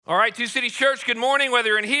All right, Two Cities Church, good morning. Whether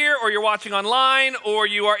you're in here or you're watching online or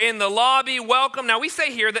you are in the lobby, welcome. Now, we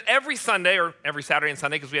say here that every Sunday or every Saturday and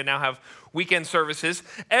Sunday, because we now have weekend services,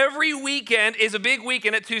 every weekend is a big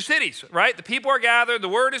weekend at Two Cities, right? The people are gathered, the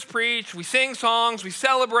word is preached, we sing songs, we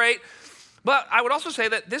celebrate. But I would also say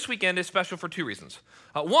that this weekend is special for two reasons.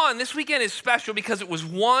 One, this weekend is special because it was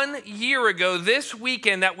 1 year ago this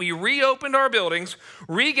weekend that we reopened our buildings,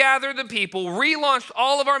 regathered the people, relaunched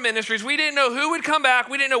all of our ministries. We didn't know who would come back.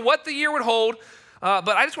 We didn't know what the year would hold. But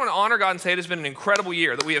I just want to honor God and say it has been an incredible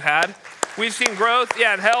year that we have had. We've seen growth,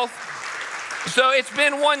 and health. So it's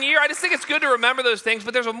been 1 year. I just think it's good to remember those things.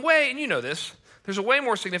 But there's a way, and you know this, there's a way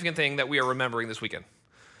more significant thing that we are remembering this weekend.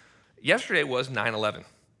 Yesterday was 9/11.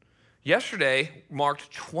 Yesterday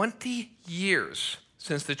marked 20 years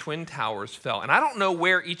since the Twin Towers fell. And I don't know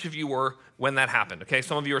where each of you were when that happened, okay?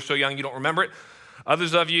 Some of you are so young you don't remember it.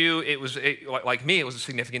 Others of you, like me, it was a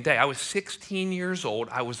significant day. I was 16 years old.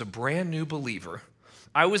 I was a brand new believer.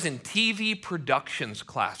 I was in TV productions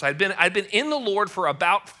class. I'd been in the Lord for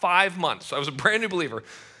about 5 months. I was a brand new believer.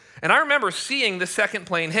 And I remember seeing the second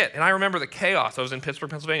plane hit. And I remember the chaos. I was in Pittsburgh,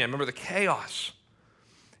 Pennsylvania. I remember the chaos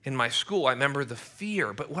in my school. I remember the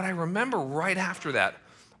fear. But what I remember right after that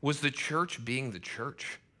was the church being the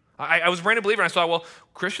church. I was a brand new believer, and I saw, well,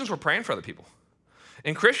 Christians were praying for other people.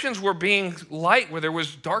 And Christians were being light where there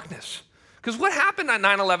was darkness. Because what happened on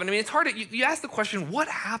 9/11? I mean, it's hard to, you ask the question, what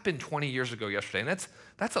happened 20 years ago yesterday? And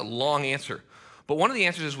that's a long answer. But one of the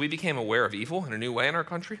answers is we became aware of evil in a new way in our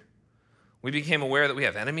country. We became aware that we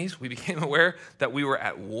have enemies. We became aware that we were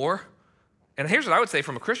at war. And here's what I would say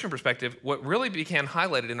from a Christian perspective, what really became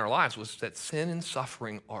highlighted in our lives was that sin and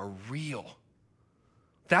suffering are real.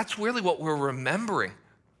 That's really what we're remembering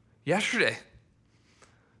yesterday,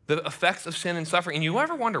 the effects of sin and suffering. And you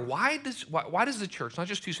ever wonder, why does the church, not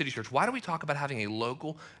just Two Cities Church, why do we talk about having a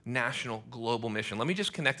local, national, global mission? Let me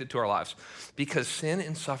just connect it to our lives. Because sin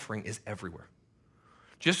and suffering is everywhere.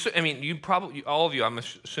 All of you, I'm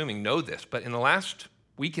assuming, know this, but in the last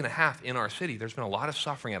week and a half in our city, there's been a lot of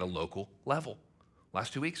suffering at a local level.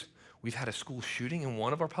 Last 2 weeks, we've had a school shooting in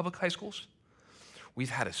one of our public high schools. We've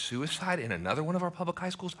had a suicide in another one of our public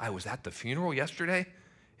high schools. I was at the funeral yesterday.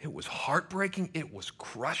 It was heartbreaking. It was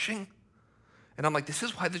crushing. And I'm like, this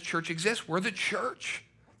is why the church exists. We're the church.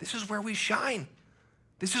 This is where we shine.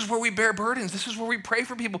 This is where we bear burdens. This is where we pray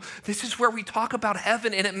for people. This is where we talk about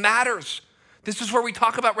heaven, and it matters. This is where we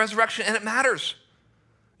talk about resurrection, and it matters.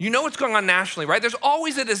 You know what's going on nationally, right? There's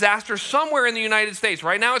always a disaster somewhere in the United States.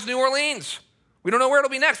 Right now it's New Orleans. We don't know where it'll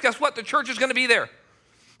be next. Guess what? The church is going to be there.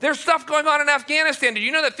 There's stuff going on in Afghanistan. Did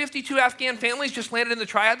you know that 52 Afghan families just landed in the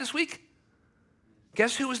Triad this week?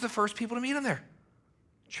 Guess who was the first people to meet them there?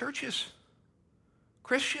 Churches,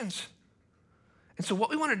 Christians. And so what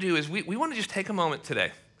we want to do is we want to just take a moment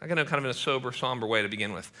today. I got to kind of in a sober, somber way to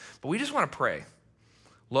begin with. But we just want to pray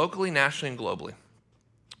locally, nationally, and globally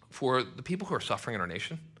for the people who are suffering in our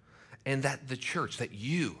nation, and that the church, that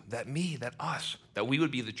you, that me, that us, that we would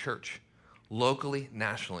be the church locally,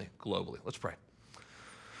 nationally, globally. Let's pray.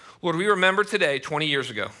 Lord, we remember today, 20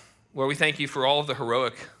 years ago. Lord, we thank you for all of the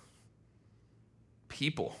heroic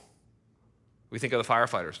people. We think of the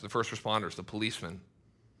firefighters, the first responders, the policemen,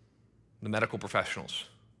 the medical professionals.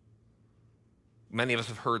 Many of us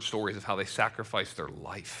have heard stories of how they sacrificed their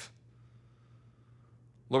life.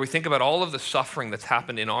 Lord, we think about all of the suffering that's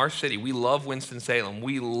happened in our city. We love Winston-Salem.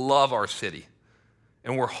 We love our city.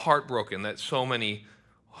 And we're heartbroken that so many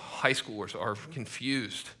high schoolers are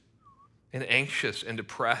confused and anxious and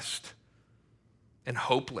depressed and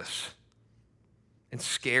hopeless and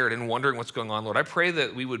scared and wondering what's going on, Lord. I pray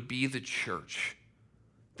that we would be the church,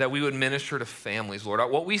 that we would minister to families, Lord.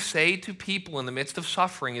 What we say to people in the midst of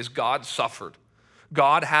suffering is God suffered.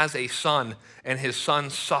 God has a son, and his son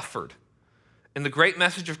suffered. And the great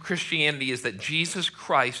message of Christianity is that Jesus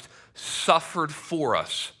Christ suffered for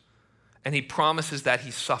us, and he promises that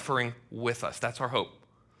he's suffering with us. That's our hope.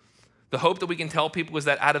 The hope that we can tell people is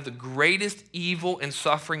that out of the greatest evil and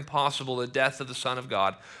suffering possible, the death of the Son of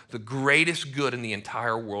God, the greatest good in the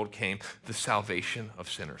entire world came, the salvation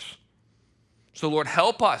of sinners. So Lord,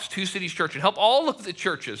 help us, Two Cities Church, and help all of the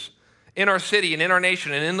churches in our city and in our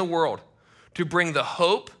nation and in the world to bring the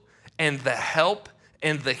hope and the help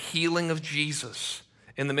and the healing of Jesus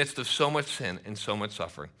in the midst of so much sin and so much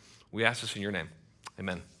suffering. We ask this in your name.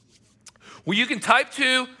 Amen. Well, you can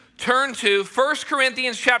turn to 1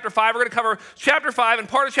 Corinthians chapter 5. We're going to cover chapter 5 and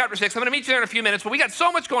part of chapter 6. I'm going to meet you there in a few minutes, but we got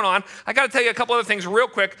so much going on. I got to tell you a couple other things real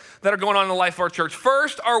quick that are going on in the life of our church.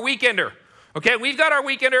 First, our weekender. Okay, we've got our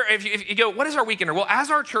weekender. If you go, what is our weekender? Well, as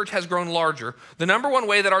our church has grown larger, the number one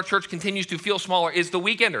way that our church continues to feel smaller is the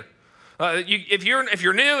weekender. If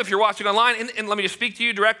you're new, if you're watching online, and let me just speak to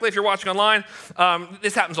you directly. If you're watching online,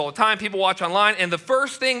 this happens all the time. People watch online, and the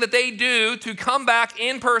first thing that they do to come back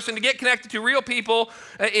in person, to get connected to real people,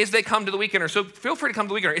 is they come to the Weekender. So feel free to come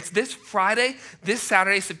to the Weekender. It's this Friday, this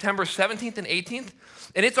Saturday, September 17th and 18th,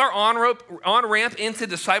 and it's our on-ramp into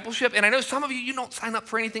discipleship. And I know some of you don't sign up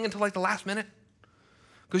for anything until like the last minute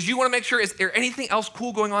because you want to make sure, is there anything else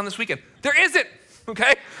cool going on this weekend? There isn't.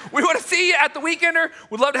 Okay? We want to see you at the Weekender.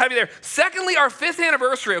 We'd love to have you there. Secondly, our 5th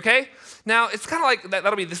anniversary, okay? Now, it's kind of like,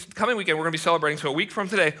 that'll be this coming weekend, we're going to be celebrating, so a week from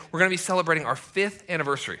today, we're going to be celebrating our 5th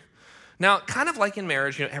anniversary. Now, kind of like in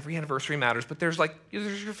marriage, every anniversary matters, but there's your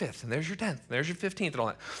 5th, and there's your 10th, and there's your 15th, and all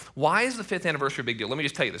that. Why is the 5th anniversary a big deal? Let me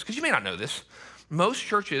just tell you this, because you may not know this. Most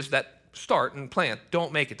churches that start and plant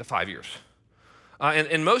don't make it to 5 years.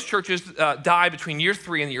 And most churches die between year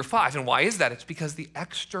 3 and year 5, and why is that? It's because the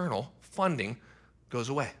external funding goes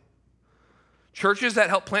away. Churches that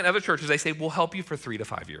help plant other churches, they say, we'll help you for 3 to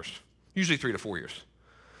 5 years, usually 3 to 4 years.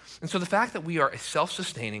 And so the fact that we are a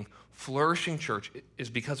self-sustaining, flourishing church is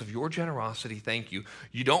because of your generosity. Thank you.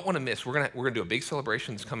 You don't want to miss. We're gonna do a big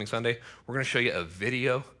celebration this coming Sunday. We're going to show you a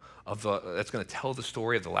video that's going to tell the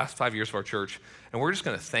story of the last 5 years of our church, and we're just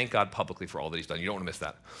going to thank God publicly for all that he's done. You don't want to miss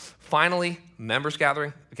that. Finally, members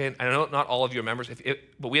gathering. Okay, I know not all of you are members,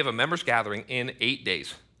 but we have a members gathering in 8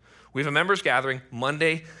 days. We have a members gathering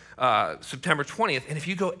Monday, September 20th, and if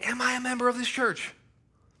you go, am I a member of this church?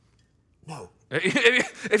 No.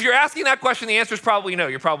 If you're asking that question, the answer is probably no,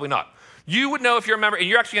 you're probably not. You would know if you're a member, and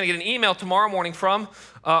you're actually going to get an email tomorrow morning from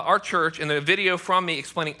our church and the video from me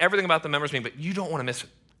explaining everything about the members meeting, but you don't want to miss it.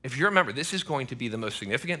 If you're a member, this is going to be the most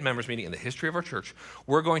significant members meeting in the history of our church.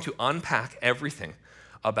 We're going to unpack everything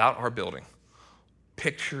about our building.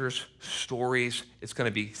 Pictures, stories. It's going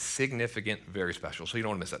to be significant, very special, so you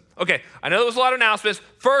don't want to miss it. Okay, I know there was a lot of announcements.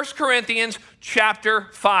 1 Corinthians chapter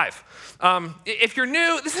 5. If you're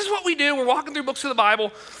new, this is what we do. We're walking through books of the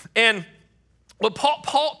Bible, and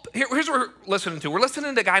here's what we're listening to. We're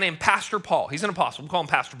listening to a guy named Pastor Paul. He's an apostle. We call him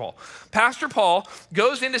Pastor Paul. Pastor Paul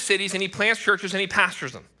goes into cities, and he plants churches, and he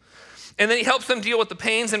pastors them. And then he helps them deal with the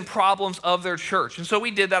pains and problems of their church. And so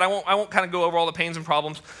we did that. I won't kind of go over all the pains and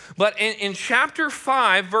problems. But in chapter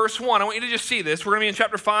 5, verse 1, I want you to just see this. We're going to be in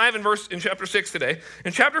chapter 5 and in chapter 6 today.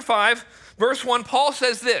 In chapter 5, verse 1, Paul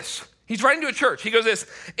says this. He's writing to a church. He goes this,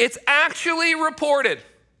 it's actually reported.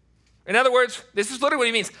 In other words, this is literally what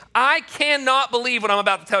he means. I cannot believe what I'm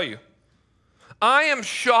about to tell you. I am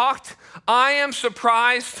shocked. I am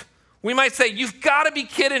surprised. We might say, you've got to be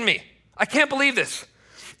kidding me. I can't believe this.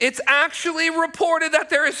 It's actually reported that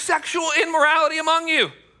there is sexual immorality among you.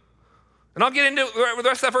 And I'll get into the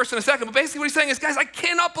rest of that verse in a second, but basically what he's saying is, guys, I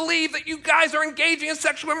cannot believe that you guys are engaging in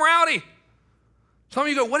sexual immorality. Some of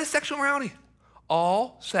you go, what is sexual immorality?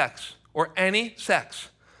 All sex or any sex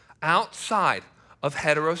outside of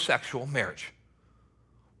heterosexual marriage.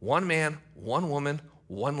 One man, one woman,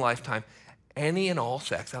 one lifetime. Any and all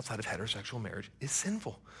sex outside of heterosexual marriage is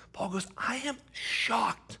sinful. Paul goes, I am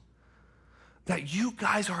shocked that you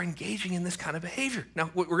guys are engaging in this kind of behavior.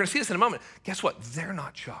 Now, we're going to see this in a moment. Guess what? They're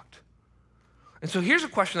not shocked. And so here's a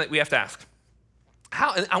question that we have to ask.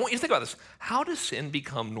 And I want you to think about this. How does sin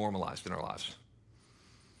become normalized in our lives?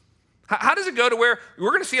 How does it go to where,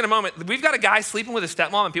 we're going to see in a moment, we've got a guy sleeping with his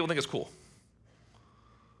stepmom and people think it's cool.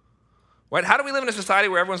 Right? How do we live in a society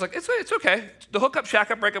where everyone's like, it's okay. The hookup,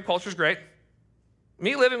 shack up, breakup culture is great.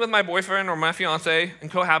 Me living with my boyfriend or my fiance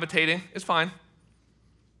and cohabitating is fine.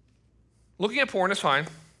 Looking at porn is fine.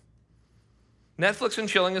 Netflix and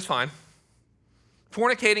chilling is fine.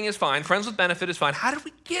 Fornicating is fine. Friends with benefit is fine. How did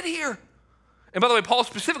we get here? And by the way, Paul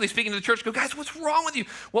specifically speaking to the church, guys, what's wrong with you?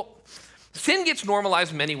 Well, sin gets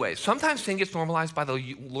normalized in many ways. Sometimes sin gets normalized by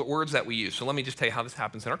the words that we use. So let me just tell you how this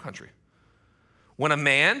happens in our country. When a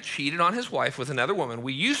man cheated on his wife with another woman,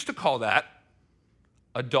 we used to call that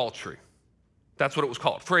adultery. That's what it was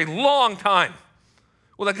called for a long time.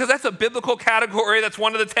 Well, because that's a biblical category. That's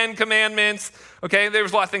one of the 10 commandments. Okay, there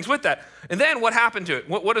was a lot of things with that. And then what happened to it?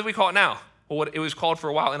 What do we call it now? Well, it was called for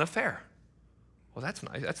a while an affair. Well, that's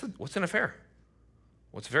nice. What's an affair?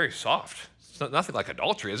 Well, it's very soft. It's nothing like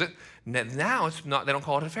adultery, is it? Now it's not. They don't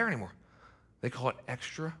call it an affair anymore. They call it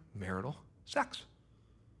extramarital sex.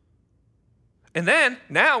 And then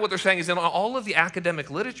now what they're saying is in all of the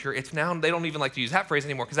academic literature, it's now they don't even like to use that phrase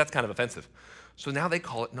anymore because that's kind of offensive. So now they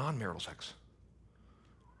call it non-marital sex.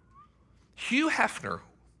 Hugh Hefner,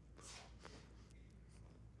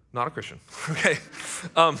 not a Christian, okay,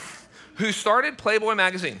 who started Playboy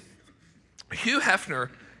magazine. Hugh Hefner,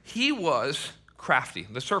 he was crafty.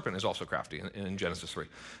 The serpent is also crafty in Genesis 3.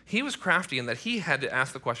 He was crafty in that he had to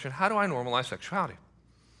ask the question, how do I normalize sexuality?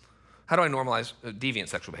 How do I normalize deviant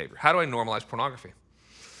sexual behavior? How do I normalize pornography?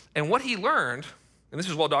 And what he learned, and this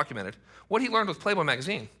is well documented, what he learned with Playboy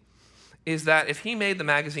magazine is that if he made the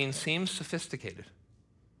magazine seem sophisticated,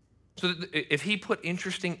 so that if he put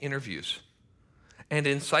interesting interviews and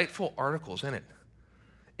insightful articles in it,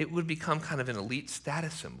 it would become kind of an elite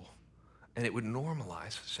status symbol, and it would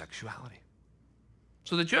normalize sexuality.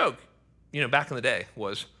 So the joke, back in the day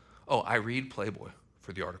was, I read Playboy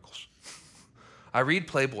for the articles. I read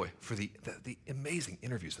Playboy for the amazing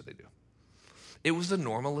interviews that they do. It was the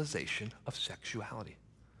normalization of sexuality.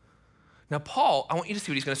 Now, Paul, I want you to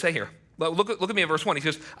see what he's going to say here. Look at me at verse 1. He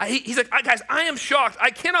says, he's like, guys, I am shocked. I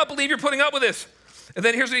cannot believe you're putting up with this. And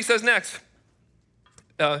then here's what he says next.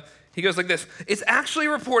 He goes like this. It's actually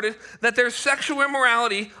reported that there's sexual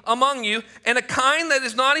immorality among you and a kind that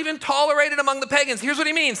is not even tolerated among the pagans. Here's what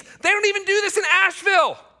he means. They don't even do this in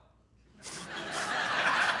Asheville.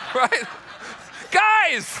 Right?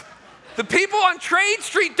 Guys, the people on Trade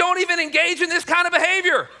Street don't even engage in this kind of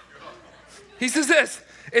behavior. He says this,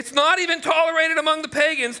 it's not even tolerated among the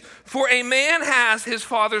pagans, for a man has his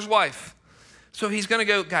father's wife. So he's going to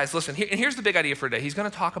go, guys, listen, and here's the big idea for today. He's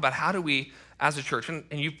going to talk about how do we, as a church,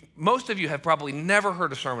 and most of you have probably never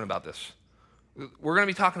heard a sermon about this. We're going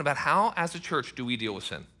to be talking about how, as a church, do we deal with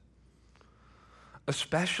sin?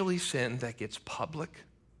 Especially sin that gets public,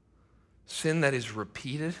 sin that is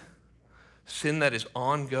repeated, sin that is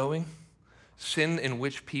ongoing, sin in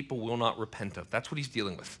which people will not repent of. That's what he's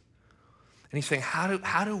dealing with. And he's saying,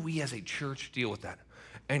 how do we as a church deal with that?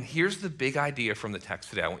 And here's the big idea from the text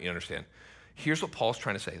today I want you to understand. Here's what Paul's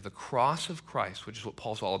trying to say. The cross of Christ, which is what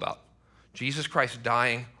Paul's all about. Jesus Christ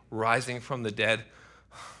dying, rising from the dead,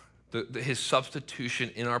 his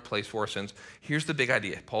substitution in our place for our sins. Here's the big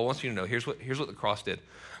idea. Paul wants you to know, here's what the cross did.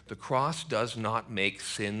 The cross does not make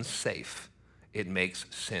sin safe. It makes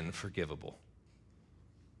sin forgivable.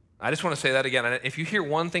 I just want to say that again. If you hear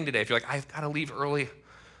one thing today, if you're like, I've got to leave early,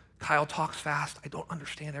 Kyle talks fast, I don't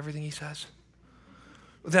understand everything he says,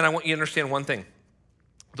 then I want you to understand one thing.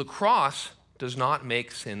 The cross does not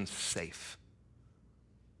make sin safe.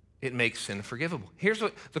 It makes sin forgivable. Here's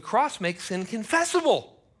what the cross makes sin confessable.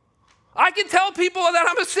 I can tell people that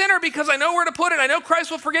I'm a sinner because I know where to put it. I know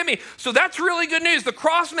Christ will forgive me. So that's really good news. The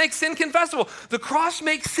cross makes sin confessable. The cross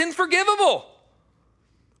makes sin forgivable.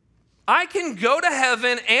 I can go to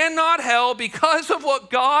heaven and not hell because of what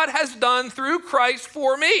God has done through Christ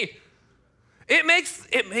for me.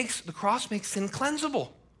 The cross makes sin cleansable.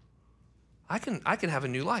 I can have a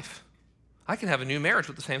new life. I can have a new marriage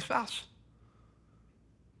with the same spouse.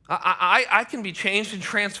 I can be changed and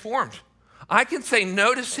transformed. I can say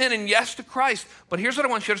no to sin and yes to Christ. But here's what I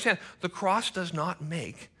want you to understand. The cross does not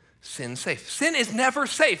make sin safe. Sin is never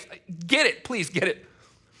safe. Get it, please get it.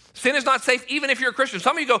 Sin is not safe even if you're a Christian.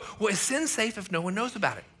 Some of you go, well, is sin safe if no one knows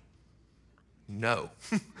about it? No.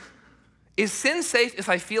 Is sin safe if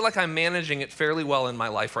I feel like I'm managing it fairly well in my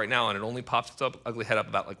life right now and it only pops its ugly head up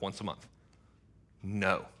about like once a month?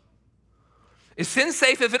 No. Is sin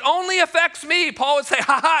safe if it only affects me? Paul would say,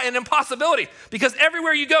 an impossibility, because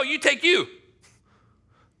everywhere you go, you take you.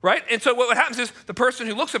 Right? And so what happens is the person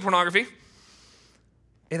who looks at pornography,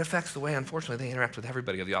 it affects the way, unfortunately, they interact with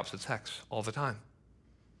everybody of the opposite sex all the time.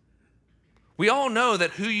 We all know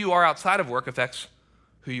that who you are outside of work affects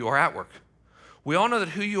who you are at work. We all know that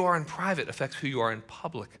who you are in private affects who you are in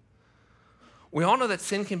public. We all know that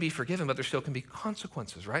sin can be forgiven, but there still can be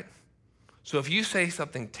consequences, right? So if you say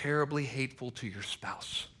something terribly hateful to your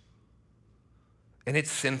spouse, and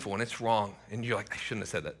it's sinful and it's wrong, and you're like, I shouldn't have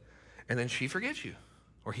said that, and then she forgives you,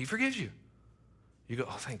 or he forgives you, you go,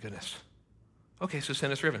 oh, thank goodness. Okay, so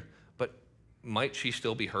sin is forgiven, but might she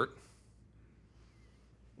still be hurt?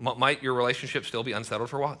 Might your relationship still be unsettled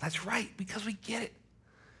for a while? That's right, because we get it.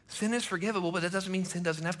 Sin is forgivable, but that doesn't mean sin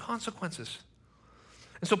doesn't have consequences.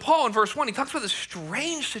 And so Paul in verse 1, he talks about this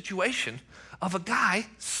strange situation of a guy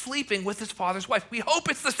sleeping with his father's wife. We hope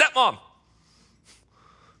it's the stepmom,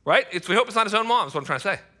 right? We hope it's not his own mom, is what I'm trying to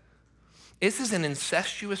say. This is an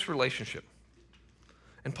incestuous relationship.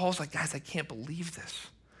 And Paul's like, guys, I can't believe this.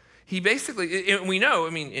 He basically, we know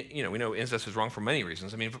incest is wrong for many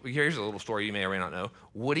reasons. I mean, here's a little story you may or may not know.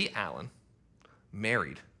 Woody Allen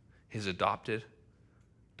married his adopted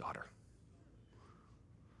daughter.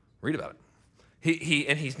 Read about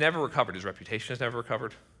it. He's never recovered. His reputation has never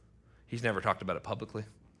recovered. He's never talked about it publicly.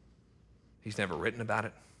 He's never written about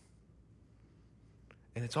it.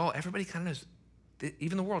 And it's all, everybody kind of knows,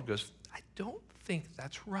 even the world goes, I don't think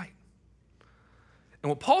that's right. And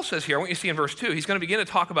what Paul says here, I want you to see in verse 2, he's going to begin to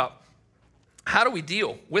talk about how do we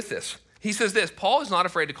deal with this. He says this, Paul is not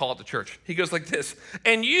afraid to call it the church. He goes like this,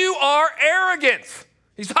 and you are arrogant.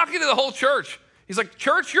 He's talking to the whole church. He's like,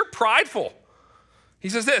 church, you're prideful. He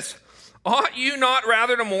says this, ought you not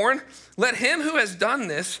rather to mourn? Let him who has done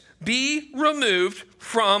this be removed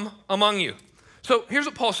from among you. So here's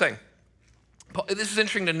what Paul's saying. This is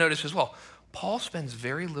interesting to notice as well. Paul spends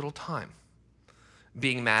very little time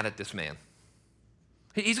being mad at this man.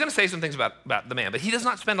 He's going to say some things about the man, but he does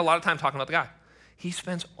not spend a lot of time talking about the guy. He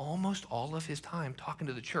spends almost all of his time talking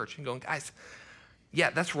to the church and going, guys, yeah,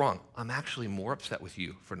 that's wrong. I'm actually more upset with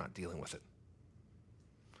you for not dealing with it.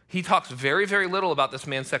 He talks very, very little about this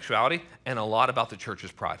man's sexuality and a lot about the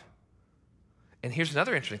church's pride. And here's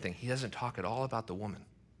another interesting thing. He doesn't talk at all about the woman.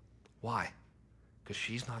 Why? Because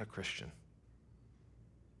she's not a Christian.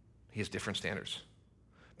 He has different standards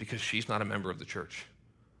because she's not a member of the church.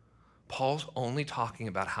 Paul's only talking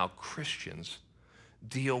about how Christians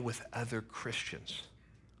deal with other Christians.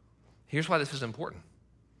 Here's why this is important.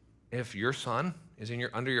 If your son is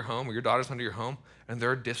under your home or your daughter's under your home and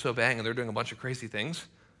they're disobeying and they're doing a bunch of crazy things,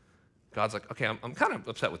 God's like, okay, I'm kind of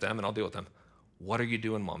upset with them and I'll deal with them. What are you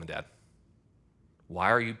doing, mom and dad? Why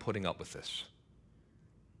are you putting up with this?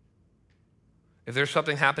 If there's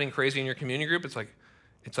something happening crazy in your community group, it's like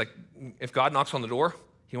if God knocks on the door,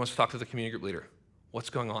 he wants to talk to the community group leader. What's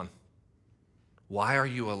going on? Why are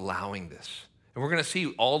you allowing this? And we're going to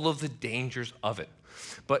see all of the dangers of it.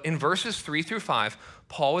 But in verses 3-5,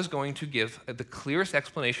 Paul is going to give the clearest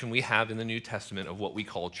explanation we have in the New Testament of what we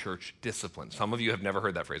call church discipline. Some of you have never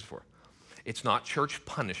heard that phrase before. It's not church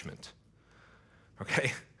punishment,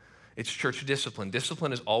 okay? It's church discipline.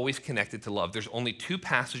 Discipline is always connected to love. There's only 2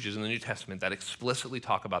 passages in the New Testament that explicitly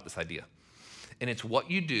talk about this idea. And it's what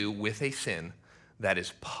you do with a sin that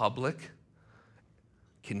is public,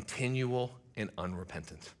 continual, and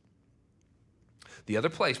unrepentant. The other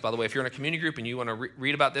place, by the way, if you're in a community group and you want to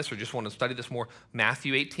read about this or just want to study this more,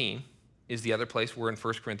 Matthew 18 is the other place. We're in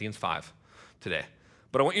 1 Corinthians 5 today.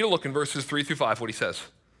 But I want you to look in verses 3-5 what he says.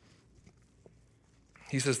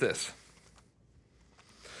 He says this,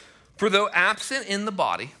 for though absent in the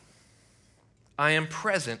body, I am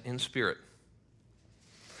present in spirit.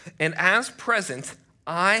 And as present,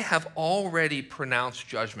 I have already pronounced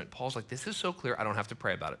judgment. Paul's like, this is so clear, I don't have to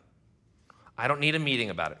pray about it. I don't need a meeting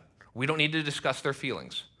about it. We don't need to discuss their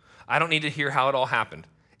feelings. I don't need to hear how it all happened.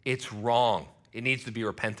 It's wrong. It needs to be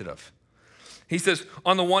repented of. He says,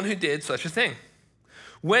 on the one who did such a thing.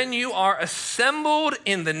 When you are assembled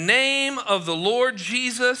in the name of the Lord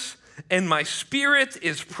Jesus, and my spirit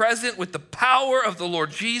is present with the power of the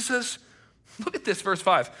Lord Jesus. Look at this, verse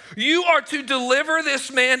 5. You are to deliver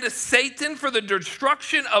this man to Satan for the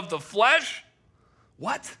destruction of the flesh.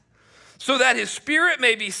 What? So that his spirit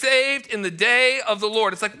may be saved in the day of the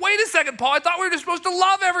Lord. It's like, wait a second, Paul, I thought we were just supposed to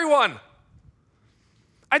love everyone.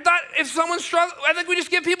 I thought if someone's struggling, I think we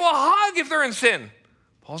just give people a hug if they're in sin.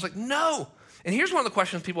 Paul's like, no. And here's one of the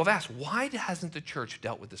questions people have asked. Why hasn't the church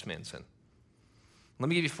dealt with this man's sin? Let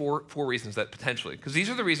me give you four reasons that potentially, because these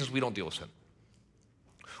are the reasons we don't deal with sin.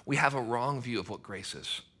 We have a wrong view of what grace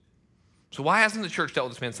is. So why hasn't the church dealt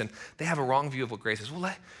with this man's sin? They have a wrong view of what grace is.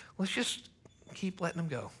 Well, let's just keep letting them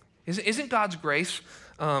go. Isn't God's grace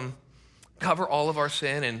cover all of our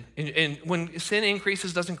sin? And when sin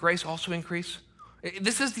increases, doesn't grace also increase?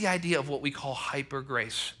 This is the idea of what we call hyper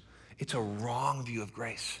grace. It's a wrong view of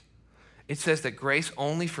grace. It says that grace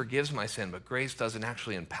only forgives my sin, but grace doesn't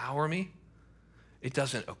actually empower me. It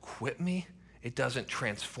doesn't equip me. It doesn't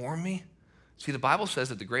transform me. See, the Bible says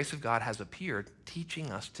that the grace of God has appeared,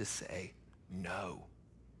 teaching us to say no.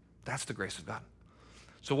 That's the grace of God.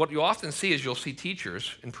 So what you often see is you'll see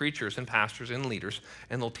teachers and preachers and pastors and leaders,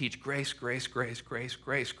 and they'll teach grace, grace, grace, grace,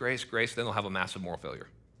 grace, grace, grace, then they'll have a massive moral failure.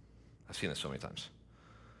 I've seen this so many times.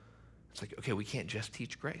 It's like, okay, we can't just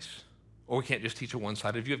teach grace, or we can't just teach a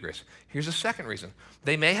one-sided view of grace. Here's a second reason.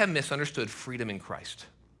 They may have misunderstood freedom in Christ.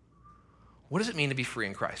 What does it mean to be free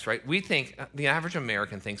in Christ, right? We think, the average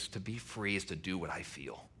American thinks to be free is to do what I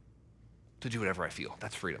feel, to do whatever I feel.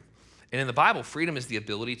 That's freedom. And in the Bible, freedom is the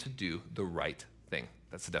ability to do the right thing.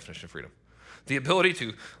 That's the definition of freedom. The ability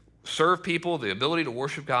to serve people, the ability to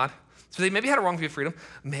worship God. So they maybe had a wrong view of freedom.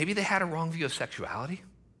 Maybe they had a wrong view of sexuality.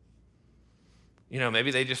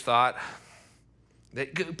 Maybe they just thought,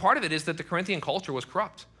 that part of it is that the Corinthian culture was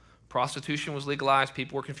corrupt. Prostitution was legalized.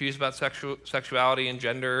 People were confused about sexuality and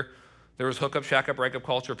gender. There was hookup, shack-up, breakup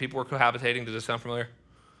culture. People were cohabitating. Does this sound familiar?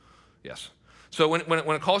 Yes. So when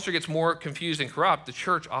a culture gets more confused and corrupt, the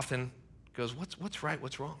church often goes, what's right,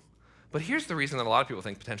 what's wrong? But here's the reason that a lot of people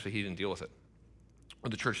think potentially he didn't deal with it, or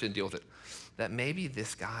the church didn't deal with it, that maybe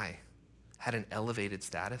this guy had an elevated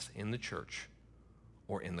status in the church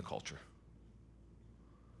or in the culture.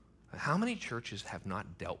 How many churches have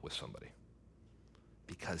not dealt with somebody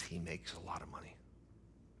because he makes a lot of money?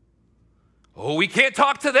 Oh, we can't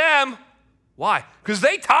talk to them. Why? Because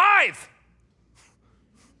they tithe.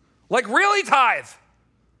 Like really tithe.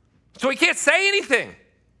 So we can't say anything.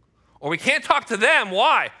 Or we can't talk to them.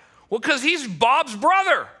 Why? Well, because he's Bob's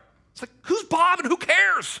brother. It's like, who's Bob and who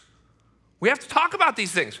cares? We have to talk about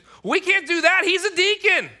these things. We can't do that. He's a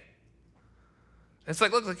deacon. It's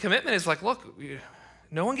like, look, the commitment is like, look,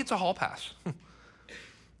 no one gets a hall pass.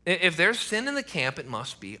 If there's sin in the camp, it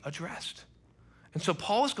must be addressed. And so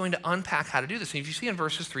Paul is going to unpack how to do this. And if you see in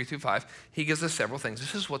verses 3-5, he gives us several things.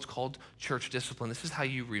 This is what's called church discipline. This is how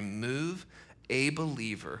you remove a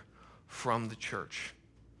believer from the church.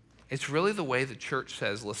 It's really the way the church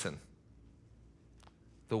says, listen,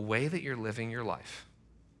 the way that you're living your life,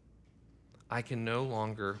 I can no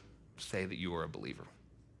longer say that you are a believer.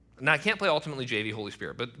 Now, I can't play ultimately JV Holy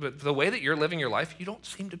Spirit, but the way that you're living your life, you don't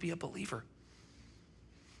seem to be a believer.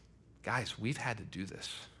 Guys, we've had to do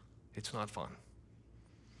this. It's not fun.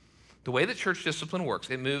 The way that church discipline works,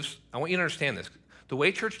 it moves, I want you to understand this. The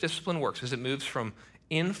way church discipline works is it moves from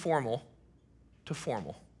informal to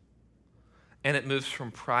formal. And it moves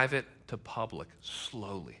from private to public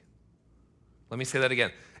slowly. Let me say that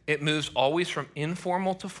again. It moves always from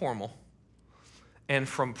informal to formal and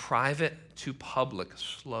from private to public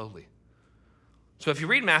slowly. So if you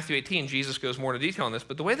read Matthew 18, Jesus goes more into detail on this,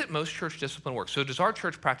 but the way that most church discipline works, so does our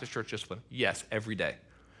church practice church discipline? Yes, every day.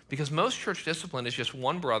 Because most church discipline is just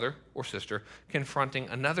one brother or sister confronting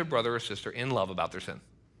another brother or sister in love about their sin.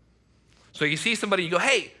 So you see somebody, you go,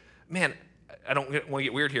 hey, man, I don't want to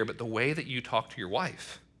get weird here, but the way that you talk to your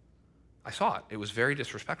wife, I saw it. It was very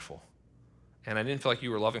disrespectful. And I didn't feel like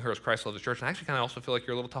you were loving her as Christ loved the church. And I actually kind of also feel like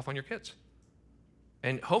you're a little tough on your kids.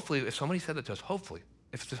 And hopefully, if somebody said that to us, hopefully,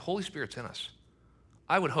 if the Holy Spirit's in us,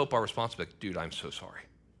 I would hope our response would be, dude, I'm so sorry.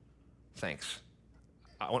 Thanks.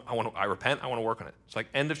 I repent. I want to work on it. It's like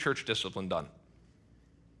end of church discipline, done.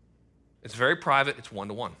 It's very private. It's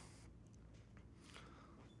one-to-one.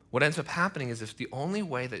 What ends up happening is the only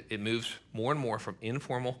way that it moves more and more from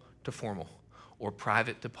informal to formal or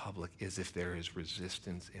private to public is if there is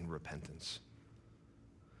resistance in repentance.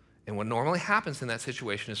 And what normally happens in that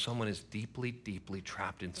situation is someone is deeply, deeply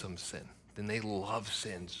trapped in some sin. Then they love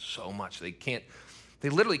sin so much. They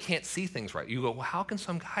literally can't see things right. You go, well, how can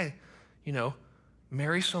some guy,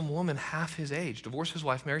 marry some woman half his age, divorce his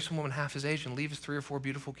wife, marry some woman half his age, and leave his 3 or 4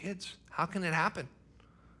 beautiful kids? How can it happen?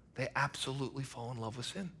 They absolutely fall in love with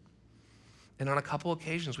sin. And on a couple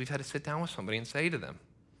occasions, we've had to sit down with somebody and say to them,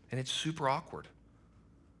 and it's super awkward,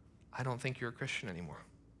 I don't think you're a Christian anymore.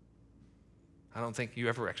 I don't think you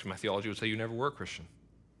ever, actually my theology would say you never were a Christian.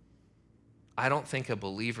 I don't think a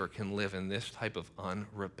believer can live in this type of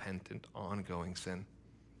unrepentant, ongoing sin.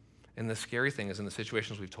 And the scary thing is in the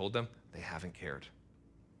situations we've told them, they haven't cared.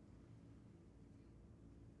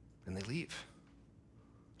 And they leave.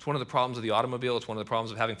 It's one of the problems of the automobile. It's one of the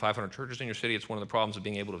problems of having 500 churches in your city. It's one of the problems of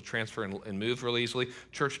being able to transfer and move really easily.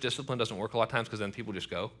 Church discipline doesn't work a lot of times because then people just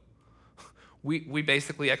go. We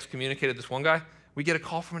basically excommunicated this one guy. We get a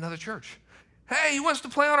call from another church. Hey, he wants to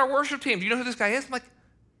play on our worship team. Do you know who this guy is? I'm like,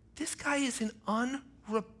 this guy is an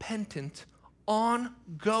unrepentant,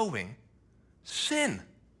 ongoing sin.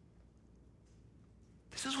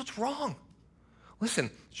 This is what's wrong. Listen,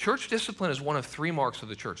 church discipline is one of 3 marks of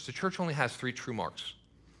the church. The church only has 3 true marks.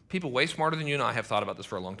 People way smarter than you and I have thought about this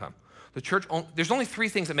for a long time. The church, there's only 3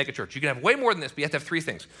 things that make a church. You can have way more than this, but you have to have 3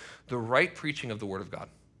 things. The right preaching of the Word of God.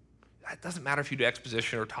 It doesn't matter if you do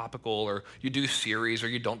exposition or topical or you do series or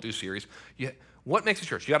you don't do series. What makes a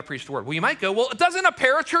church? You got to preach the Word. Well, you might go, well, doesn't a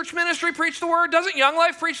parachurch ministry preach the Word? Doesn't Young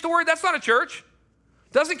Life preach the Word? That's not a church.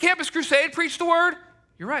 Doesn't Campus Crusade preach the Word?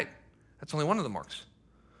 You're right. That's only one of the marks.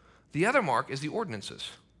 The other mark is the ordinances.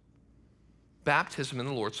 Baptism and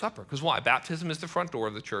the Lord's Supper. Because why? Baptism is the front door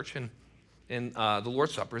of the church, and the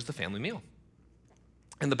Lord's Supper is the family meal.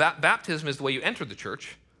 And the baptism is the way you enter the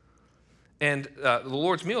church, and the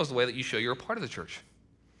Lord's meal is the way that you show you're a part of the church.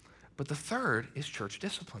 But the third is church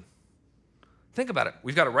discipline. Think about it.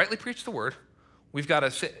 We've got to rightly preach the Word. We've got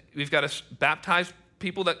to baptize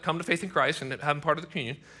people that come to faith in Christ and have them part of the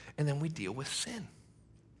communion, and then we deal with sin.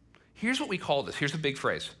 Here's what we call this. Here's a big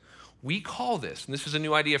phrase. We call this, and this is a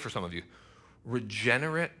new idea for some of you,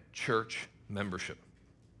 regenerate church membership.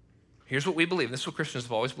 Here's what we believe. This is what Christians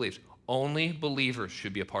have always believed. Only believers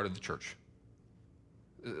should be a part of the church.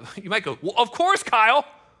 You might go, well, of course, Kyle.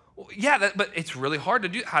 Well, yeah, but it's really hard to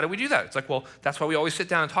do. How do we do that? It's like, well, that's why we always sit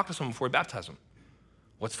down and talk to someone before we baptize them.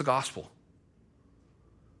 What's the gospel?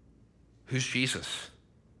 Who's Jesus?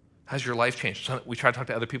 How's your life changed? We try to talk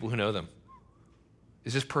to other people who know them.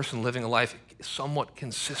 Is this person living a life somewhat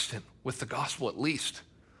consistent with the gospel at least?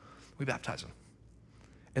 We baptize them.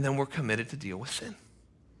 And then we're committed to deal with sin.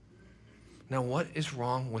 Now, what is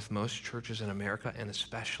wrong with most churches in America, and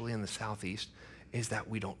especially in the Southeast, is that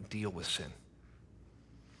we don't deal with sin.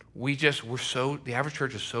 The average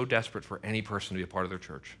church is so desperate for any person to be a part of their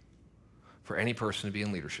church, for any person to be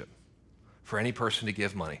in leadership, for any person to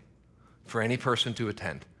give money, for any person to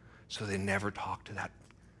attend. So they never talk to that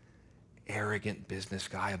arrogant business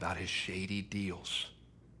guy about his shady deals.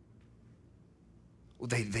 We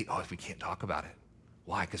can't talk about it.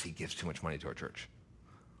 Why? Because he gives too much money to our church.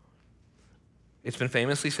 It's been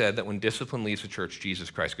famously said that when discipline leaves a church, Jesus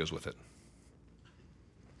Christ goes with it.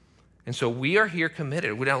 And so we are here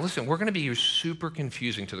committed. Now listen, we're going to be super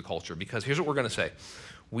confusing to the culture because here's what we're going to say.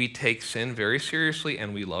 We take sin very seriously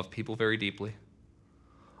and we love people very deeply.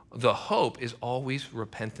 The hope is always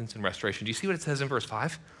repentance and restoration. Do you see what it says in verse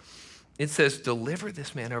 5? It says, deliver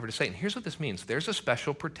this man over to Satan. Here's what this means. There's a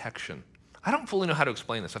special protection. I don't fully know how to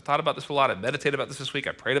explain this. I've thought about this a lot. I've meditated about this week.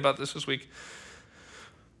 I prayed about this week.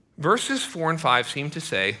 Verses 4 and 5 seem to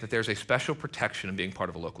say that there's a special protection in being part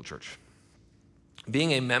of a local church.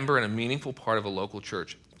 Being a member and a meaningful part of a local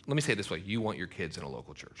church. Let me say it this way. You want your kids in a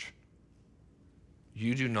local church.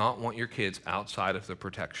 You do not want your kids outside of the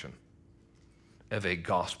protection of a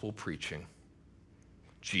gospel-preaching,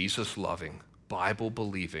 Jesus-loving,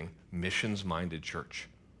 Bible-believing, missions-minded church.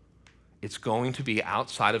 It's going to be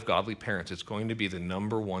outside of godly parents. It's going to be the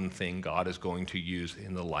number one thing God is going to use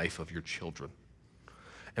in the life of your children.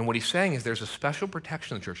 And what he's saying is there's a special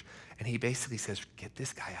protection in the church, and he basically says, get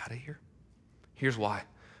this guy out of here. Here's why.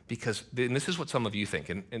 Because, and this is what some of you think,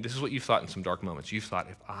 and this is what you've thought in some dark moments. You've thought,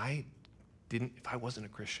 if I wasn't a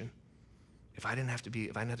Christian, if I didn't have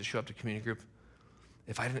to show up to community group,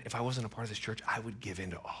 if I wasn't a part of this church, I would give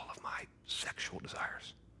in to all of my sexual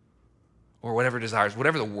desires. Or whatever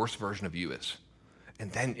the worst version of you is.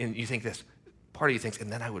 And you think this, part of you thinks, and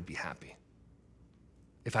then I would be happy.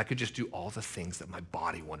 If I could just do all the things that my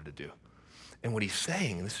body wanted to do. And what he's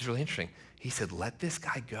saying, and this is really interesting, he said, let this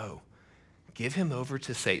guy go. Give him over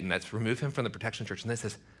to Satan. That's remove him from the protection church. And then it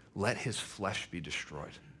says, let his flesh be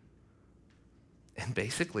destroyed. And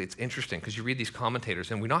basically, it's interesting because you read these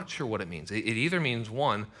commentators and we're not sure what it means. It either means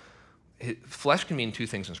one, flesh can mean two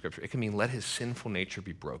things in Scripture. It can mean let his sinful nature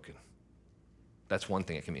be broken. That's one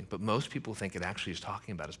thing it can mean. But most people think it actually is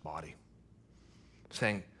talking about his body.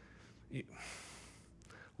 Saying,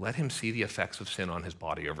 let him see the effects of sin on his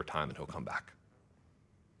body over time and he'll come back.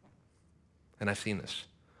 And I've seen this.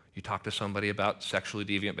 You talk to somebody about sexually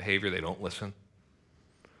deviant behavior, they don't listen.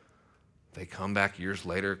 They come back years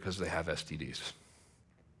later because they have STDs.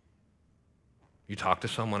 You talk to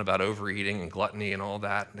someone about overeating and gluttony and all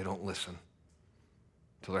that, and they don't listen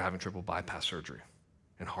until they're having triple bypass surgery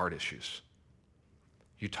and heart issues.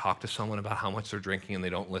 You talk to someone about how much they're drinking and they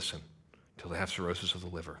don't listen until they have cirrhosis of the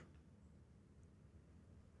liver.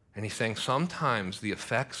 And he's saying sometimes the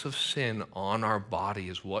effects of sin on our body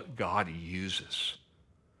is what God uses.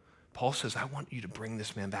 Paul says, I want you to bring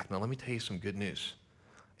this man back. Now let me tell you some good news.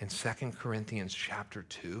 In 2 Corinthians chapter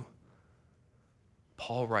 2,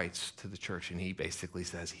 Paul writes to the church and he basically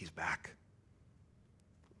says he's back.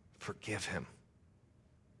 Forgive him.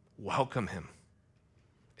 Welcome him.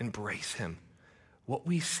 Embrace him. What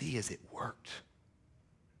we see is it worked.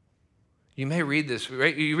 You may read this,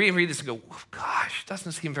 right? You read this and go, gosh,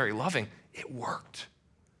 doesn't seem very loving. It worked.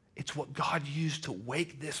 It's what God used to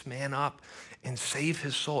wake this man up and save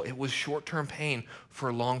his soul. It was short-term pain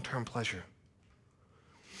for long-term pleasure.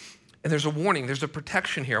 And there's a warning, there's a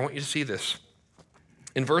protection here. I want you to see this.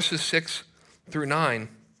 In verses 6 through 9,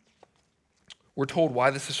 we're told why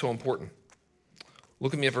this is so important.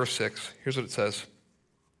 Look at me at verse 6. Here's what it says.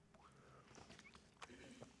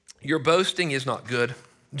 Your boasting is not good.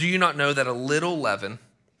 Do you not know that a little leaven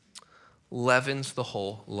leavens the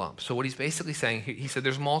whole lump? So what he's basically saying, he said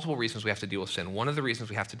there's multiple reasons we have to deal with sin. One of the reasons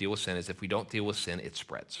we have to deal with sin is if we don't deal with sin, it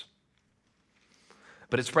spreads.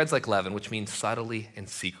 But it spreads like leaven, which means subtly and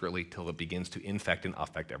secretly till it begins to infect and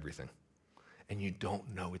affect everything. And you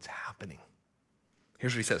don't know it's happening.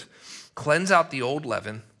 Here's what he says. Cleanse out the old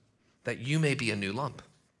leaven that you may be a new lump,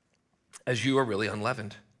 as you are really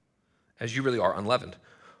unleavened, as you really are unleavened.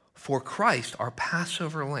 For Christ, our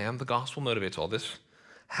Passover lamb, the gospel motivates all this,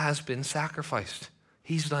 has been sacrificed.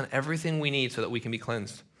 He's done everything we need so that we can be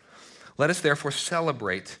cleansed. Let us therefore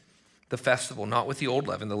celebrate the festival, not with the old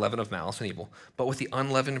leaven, the leaven of malice and evil, but with the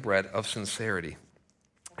unleavened bread of sincerity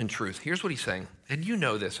and truth. Here's what he's saying, and you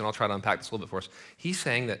know this, and I'll try to unpack this a little bit for us. He's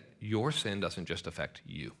saying that your sin doesn't just affect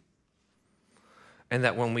you, and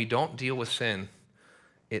that when we don't deal with sin,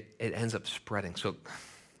 it ends up spreading. So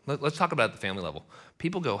let's talk about it at the family level.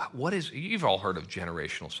 People go, you've all heard of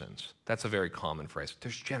generational sins. That's a very common phrase.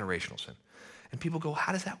 There's generational sin. And people go,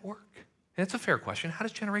 how does that work? And it's a fair question. How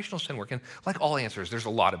does generational sin work? And like all answers, there's a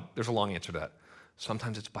long answer to that.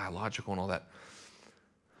 Sometimes it's biological and all that.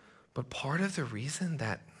 But part of the reason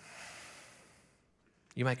that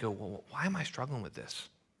you might go, well, why am I struggling with this?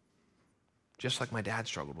 Just like my dad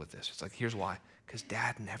struggled with this. It's like, here's why. Because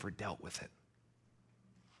dad never dealt with it.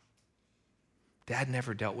 Dad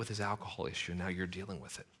never dealt with his alcohol issue, and now you're dealing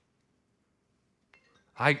with it.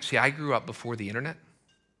 I grew up before the internet,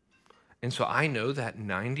 and so I know that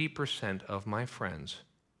 90% of my friends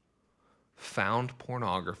found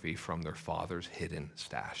pornography from their father's hidden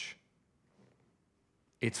stash.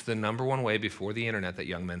 It's the number one way before the internet that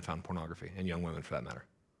young men found pornography, and young women for that matter.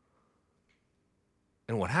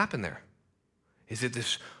 And what happened there? Is it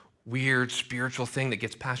this weird spiritual thing that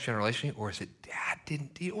gets passed generationally, or is it dad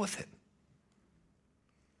didn't deal with it?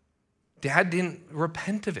 Dad didn't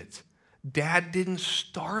repent of it. Dad didn't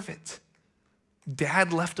starve it.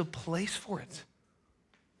 Dad left a place for it.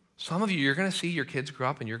 Some of you, you're going to see your kids grow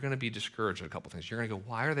up and you're going to be discouraged at a couple things. You're going to go,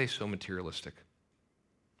 why are they so materialistic?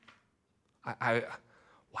 Why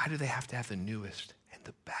do they have to have the newest and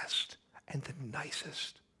the best and the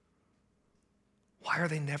nicest? Why are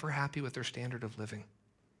they never happy with their standard of living?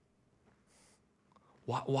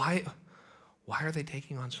 Why are they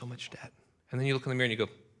taking on so much debt? And then you look in the mirror and you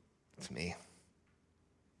go, it's me.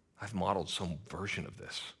 I've modeled some version of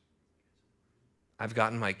this. I've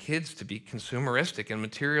gotten my kids to be consumeristic and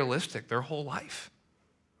materialistic their whole life.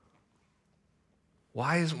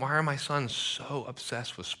 Why are my sons so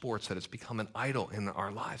obsessed with sports that it's become an idol in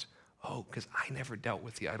our lives? Oh, because I never dealt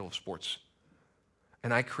with the idol of sports.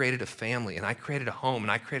 And I created a family, and I created a home,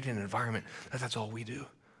 and I created an environment that's all we do.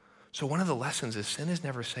 So one of the lessons is sin is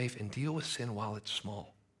never safe, and deal with sin while it's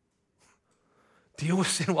small. Deal with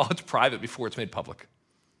sin while it's private before it's made public.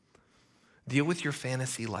 Deal with your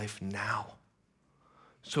fantasy life now.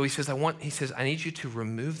 So he says, I need you to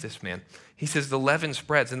remove this man. He says, the leaven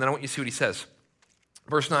spreads. And then I want you to see what he says.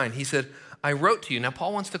 Verse 9, he said, I wrote to you. Now,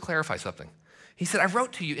 Paul wants to clarify something. He said, I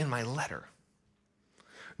wrote to you in my letter.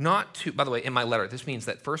 Not to, by the way, in my letter, this means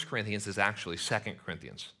that 1 Corinthians is actually 2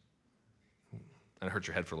 Corinthians. And it hurt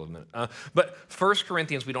your head for a little minute. But 1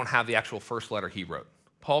 Corinthians, we don't have the actual first letter he wrote.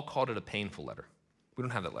 Paul called it a painful letter. We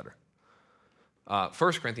don't have that letter. 1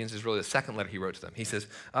 Corinthians is really the second letter he wrote to them. He says,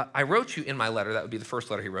 I wrote you in my letter, that would be the first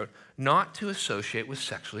letter he wrote, not to associate with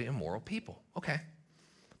sexually immoral people. Okay.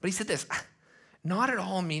 But he said this, not at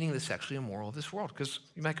all meaning the sexually immoral of this world. Because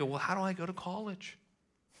you might go, well, how do I go to college?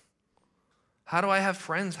 How do I have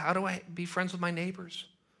friends? How do I be friends with my neighbors?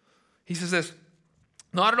 He says this,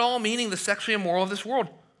 not at all meaning the sexually immoral of this world,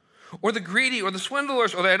 or the greedy, or the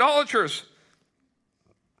swindlers, or the idolaters.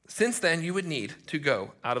 Since then, you would need to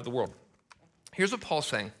go out of the world. Here's what Paul's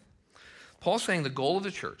saying. Paul's saying the goal of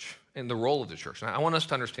the church and the role of the church. Now, I want us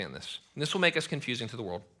to understand this. And this will make us confusing to the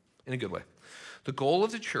world in a good way. The goal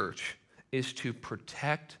of the church is to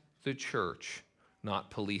protect the church,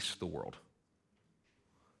 not police the world.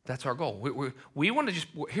 That's our goal. We want to just,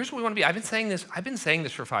 here's what we want to be. I've been saying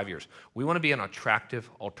this for 5 years. We want to be an attractive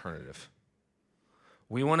alternative.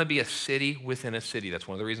 We want to be a city within a city. That's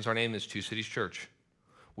one of the reasons our name is Two Cities Church.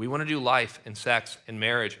 We want to do life and sex and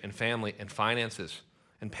marriage and family and finances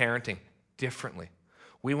and parenting differently.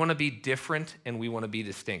 We want to be different and we want to be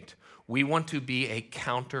distinct. We want to be a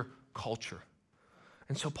counterculture.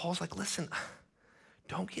 And so Paul's like, listen,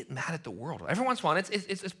 don't get mad at the world. Every once in a while,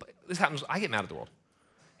 this happens, I get mad at the world.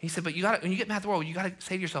 He said, but when you get mad at the world, you got to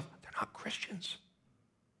say to yourself, they're not Christians.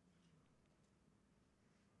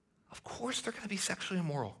 Of course they're going to be sexually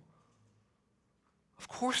immoral. Of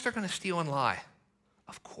course they're going to steal and lie.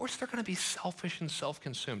 Of course they're going to be selfish and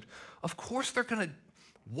self-consumed. Of course they're going to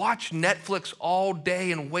watch Netflix all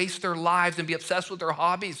day and waste their lives and be obsessed with their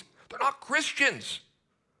hobbies. They're not Christians.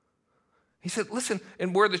 He said, listen,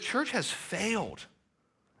 and where the church has failed,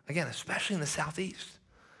 again, especially in the Southeast,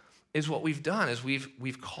 is what we've done is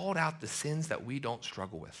we've called out the sins that we don't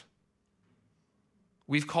struggle with.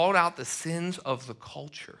 We've called out the sins of the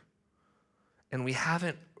culture, and we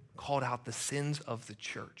haven't called out the sins of the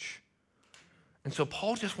church. And so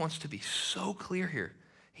Paul just wants to be so clear here.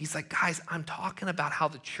 He's like, guys, I'm talking about how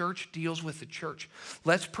the church deals with the church.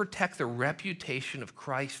 Let's protect the reputation of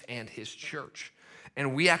Christ and his church.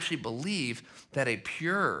 And we actually believe that a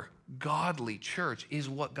pure, godly church is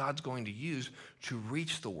what God's going to use to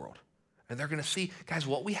reach the world. And they're going to see, guys,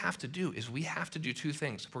 what we have to do is we have to do two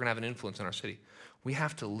things if we're going to have an influence in our city. We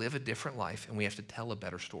have to live a different life and we have to tell a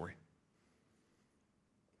better story.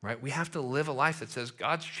 Right? We have to live a life that says,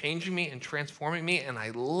 God's changing me and transforming me, and I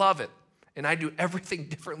love it. And I do everything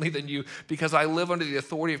differently than you because I live under the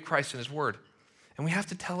authority of Christ and his word. And we have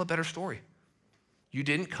to tell a better story. You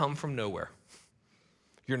didn't come from nowhere.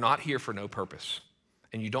 You're not here for no purpose,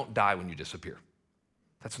 and you don't die when you disappear.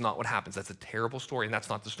 That's not what happens. That's a terrible story, and that's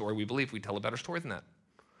not the story we believe. We tell a better story than that.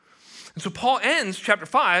 And so Paul ends chapter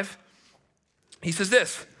 5. He says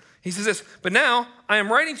this. But now I am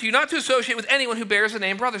writing to you not to associate with anyone who bears the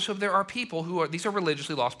name brother. So there are people these are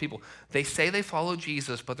religiously lost people. They say they follow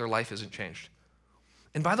Jesus, but their life isn't changed.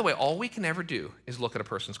 And by the way, all we can ever do is look at a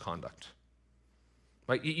person's conduct.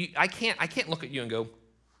 Right? I can't look at you and go,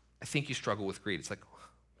 I think you struggle with greed. It's like,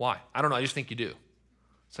 why? I don't know, I just think you do.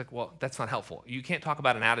 It's like, well, that's not helpful. You can't talk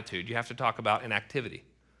about an attitude. You have to talk about an activity.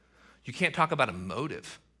 You can't talk about a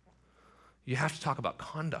motive. You have to talk about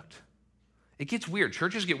conduct. It gets weird.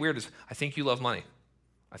 Churches get weird as, I think you love money.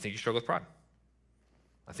 I think you struggle with pride.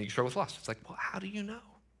 I think you struggle with lust. It's like, well, how do you know?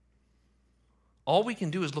 All we can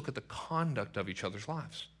do is look at the conduct of each other's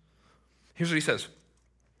lives. Here's what he says.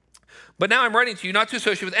 But now I'm writing to you not to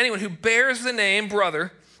associate with anyone who bears the name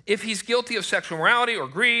brother if he's guilty of sexual immorality or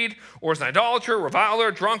greed or is an idolater, reviler,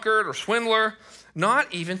 drunkard, or swindler,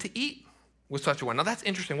 not even to eat with such a one. Now that's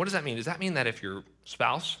interesting. What does that mean? Does that mean that if your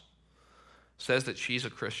spouse says that she's a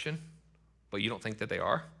Christian, but you don't think that they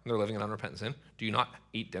are, and they're living in unrepentant sin, do you not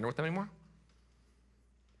eat dinner with them anymore?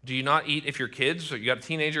 Do you not eat if your kids, or you got a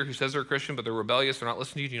teenager who says they're a Christian, but they're rebellious, they're not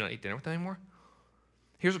listening to you, do you not eat dinner with them anymore?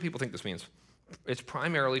 Here's what people think this means. It's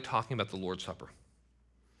primarily talking about the Lord's Supper.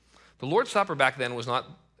 The Lord's Supper back then was not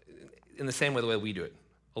in the same way the way we do it.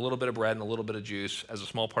 A little bit of bread and a little bit of juice as a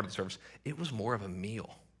small part of the service. It was more of a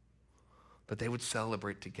meal that they would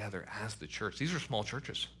celebrate together as the church. These are small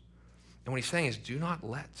churches. And what he's saying is, do not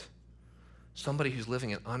let somebody who's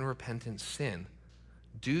living in unrepentant sin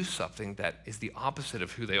do something that is the opposite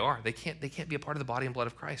of who they are. They can't be a part of the body and blood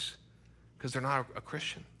of Christ because they're not a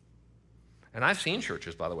Christian. And I've seen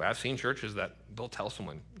churches, by the way, that they'll tell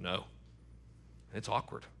someone no. It's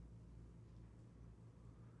awkward.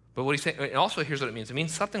 But what he's saying, and also here's what it means. It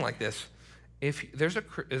means something like this. If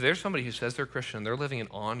there's somebody who says they're Christian and they're living in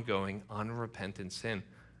ongoing, unrepentant sin,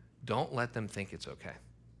 don't let them think it's okay.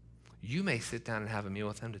 You may sit down and have a meal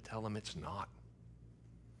with them to tell them it's not.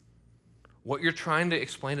 What you're trying to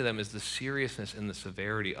explain to them is the seriousness and the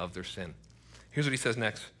severity of their sin. Here's what he says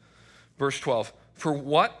next. Verse 12. For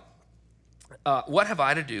what have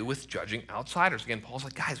I to do with judging outsiders? Again, Paul's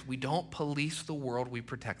like, guys, we don't police the world, we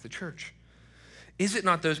protect the church. Is it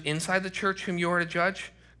not those inside the church whom you are to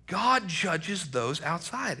judge? God judges those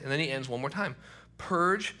outside. And then he ends one more time.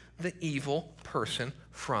 Purge the evil person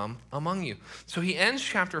from among you. So he ends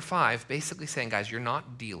chapter 5 basically saying, guys, you're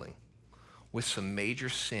not dealing with some major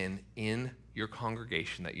sin in your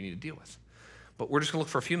congregation that you need to deal with. But we're just going to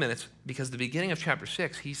look for a few minutes because the beginning of chapter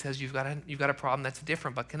 6, he says you've got a problem that's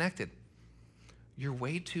different but connected. You're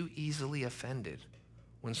way too easily offended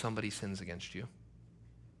when somebody sins against you.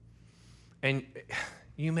 And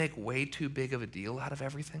you make way too big of a deal out of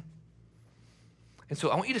everything. And so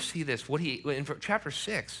I want you to see this, in chapter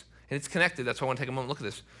 6, and it's connected, that's why I want to take a moment and look at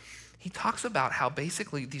this. He talks about how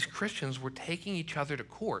basically these Christians were taking each other to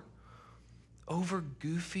court over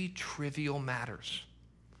goofy, trivial matters.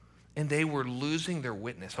 And they were losing their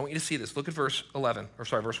witness. I want you to see this. Look at verse 1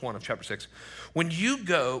 of chapter 6.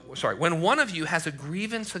 When one of you has a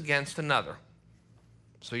grievance against another,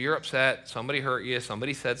 so you're upset, somebody hurt you,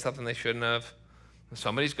 somebody said something they shouldn't have,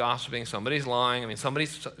 somebody's gossiping, somebody's lying,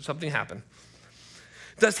 something happened.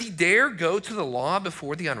 Does he dare go to the law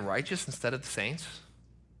before the unrighteous instead of the saints?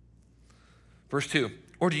 Verse 2,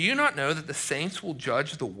 or do you not know that the saints will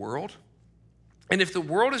judge the world? And if the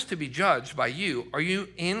world is to be judged by you, are you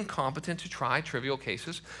incompetent to try trivial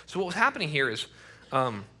cases? So what was happening here is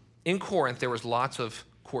in Corinth, there was lots of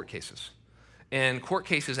court cases. And court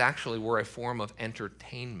cases actually were a form of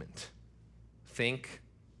entertainment. Think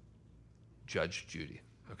Judge Judy.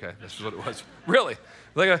 Okay, this is what it was. Really.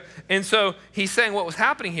 And so he's saying what was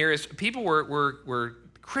happening here is people were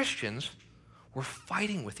Christians were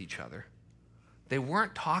fighting with each other. They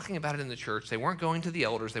weren't talking about it in the church. They weren't going to the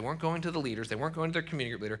elders. They weren't going to the leaders. They weren't going to their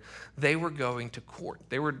community group leader. They were going to court.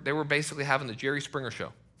 They were basically having the Jerry Springer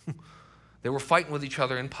show. They were fighting with each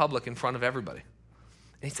other in public in front of everybody.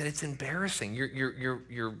 And he said, it's embarrassing.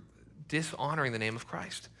 You're dishonoring the name of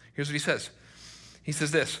Christ. Here's what he says. He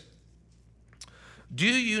says this, do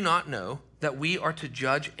you not know that we are to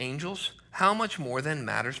judge angels? How much more than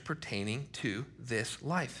matters pertaining to this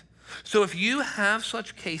life? So if you have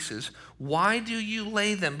such cases, why do you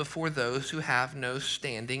lay them before those who have no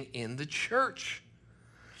standing in the church?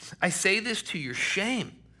 I say this to your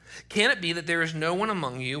shame. Can it be that there is no one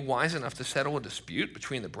among you wise enough to settle a dispute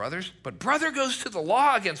between the brothers? But brother goes to the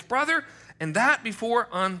law against brother, and that before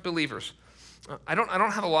unbelievers. I don't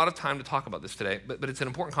have a lot of time to talk about this today, but it's an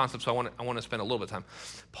important concept, so I want to spend a little bit of time.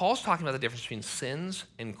 Paul's talking about the difference between sins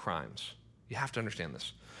and crimes. You have to understand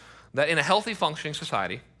this. That in a healthy, functioning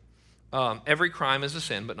society, every crime is a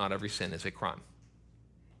sin, but not every sin is a crime.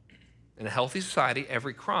 In a healthy society,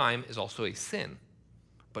 every crime is also a sin,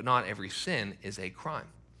 but not every sin is a crime.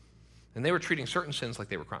 And they were treating certain sins like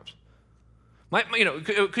they were crimes.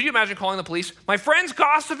 Could you imagine calling the police? My friend's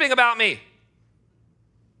gossiping about me.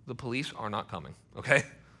 The police are not coming, okay?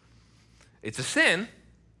 It's a sin.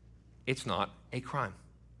 It's not a crime.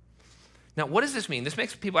 Now, what does this mean? This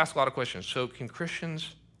makes people ask a lot of questions. So can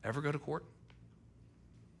Christians ever go to court?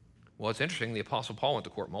 Well, it's interesting. The Apostle Paul went to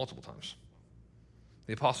court multiple times.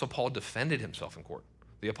 The Apostle Paul defended himself in court.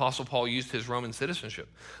 The Apostle Paul used his Roman citizenship.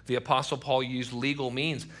 The Apostle Paul used legal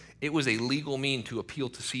means. It was a legal mean to appeal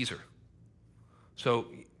to Caesar. So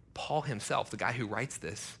Paul himself, the guy who writes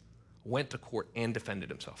this, went to court and defended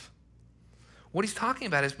himself. What he's talking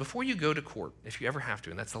about is before you go to court, if you ever have to,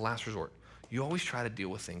 and that's the last resort, you always try to deal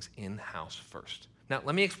with things in-house first. Now,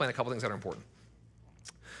 let me explain a couple things that are important.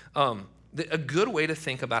 A good way to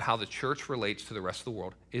think about how the church relates to the rest of the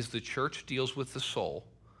world is the church deals with the soul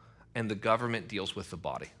and the government deals with the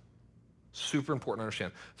body. Super important to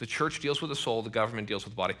understand. The church deals with the soul, the government deals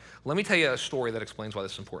with the body. Let me tell you a story that explains why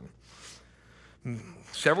this is important.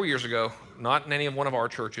 Several years ago, not in any of one of our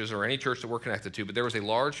churches or any church that we're connected to, but there was a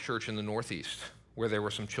large church in the Northeast where there were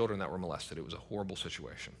some children that were molested. It was a horrible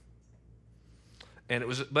situation.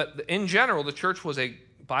 But in general, the church was a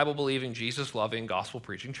Bible-believing, Jesus-loving,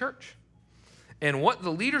 gospel-preaching church. And what the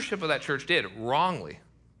leadership of that church did, wrongly,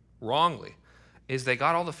 is they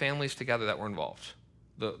got all the families together that were involved.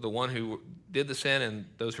 The one who did the sin and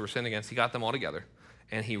those who were sinned against, he got them all together,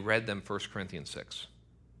 and he read them 1 Corinthians 6.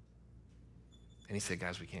 And he said,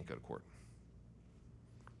 guys, we can't go to court.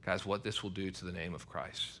 Guys, what this will do to the name of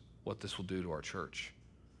Christ, what this will do to our church.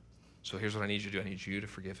 So here's what I need you to do. I need you to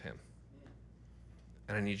forgive him.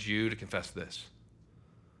 And I need you to confess this.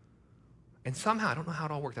 And somehow, I don't know how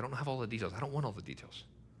it all worked. I don't have all the details. I don't want all the details.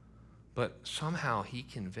 But somehow he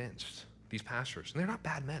convinced these pastors, and they're not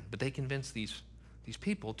bad men, but they convinced these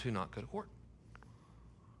people to not go to court.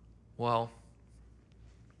 Well,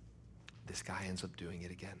 this guy ends up doing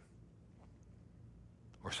it again.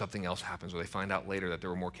 Or something else happens, or they find out later that there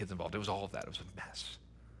were more kids involved. It was all of that. It was a mess.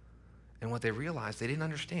 And what they realized, they didn't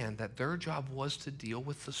understand that their job was to deal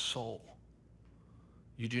with the soul.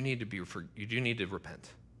 You do need to repent.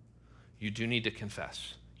 You do need to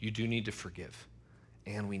confess. You do need to forgive.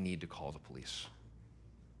 And we need to call the police.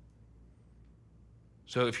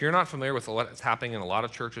 So if you're not familiar with what's happening in a lot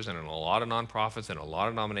of churches and in a lot of nonprofits and a lot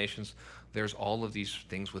of denominations, there's all of these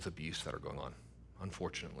things with abuse that are going on,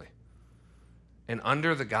 unfortunately. And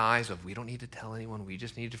under the guise of we don't need to tell anyone, we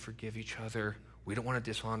just need to forgive each other, we don't want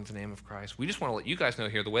to dishonor the name of Christ, we just want to let you guys know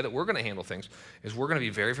here the way that we're going to handle things is we're going to be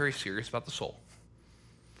very, very serious about the soul.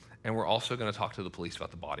 And we're also going to talk to the police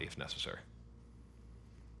about the body if necessary.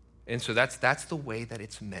 And so that's the way that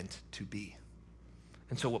it's meant to be.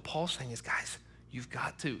 And so what Paul's saying is, guys, you've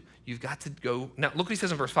got to go. Now, look what he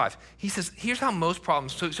says in verse 5. He says, here's how most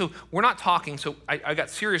problems, so we're not talking, so I got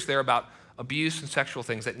serious there about abuse and sexual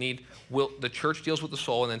things that the church deals with the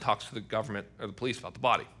soul and then talks to the government or the police about the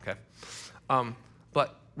body, okay?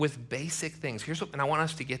 But with basic things, and I want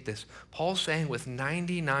us to get this. Paul's saying with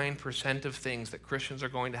 99% of things that Christians are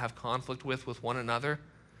going to have conflict with one another,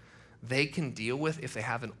 they can deal with if they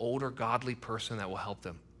have an older godly person that will help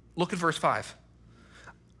them. Look at verse 5.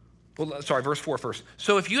 Verse 4 first.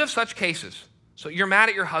 So if you have such cases, so you're mad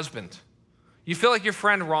at your husband, you feel like your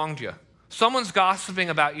friend wronged you, someone's gossiping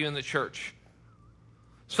about you in the church,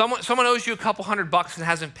 someone owes you a couple $100 and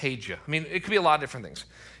hasn't paid you. I mean, it could be a lot of different things.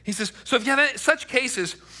 He says, so if you have such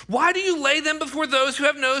cases, why do you lay them before those who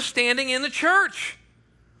have no standing in the church?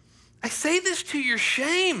 I say this to your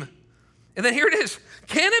shame. And then here it is.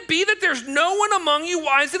 Can it be that there's no one among you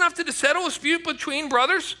wise enough to settle a dispute between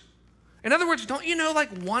brothers? In other words, don't you know like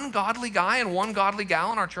one godly guy and one godly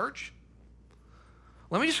gal in our church?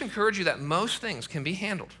 Let me just encourage you that most things can be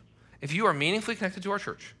handled. If you are meaningfully connected to our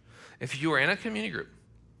church, if you are in a community group,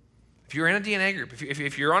 if you're in a DNA group,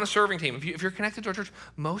 if you're on a serving team, if you're connected to our church,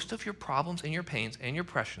 most of your problems and your pains and your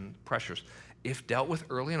pressures, if dealt with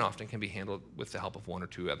early and often, can be handled with the help of one or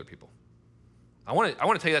two other people. I want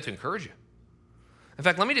to tell you that to encourage you. In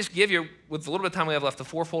fact, let me just give you, with the little bit of time we have left, the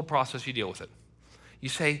fourfold process you deal with it. You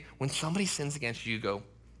say, when somebody sins against you, you go,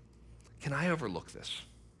 can I overlook this?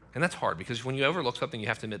 And that's hard because when you overlook something, you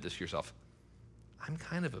have to admit this to yourself. I'm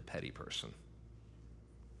kind of a petty person.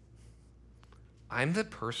 I'm the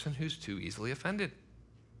person who's too easily offended.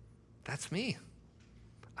 That's me.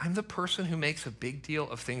 I'm the person who makes a big deal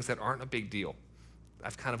of things that aren't a big deal.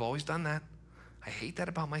 I've kind of always done that. I hate that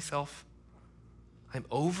about myself. I'm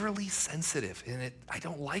overly sensitive, and I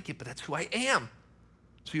don't like it, but that's who I am.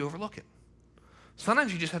 So you overlook it.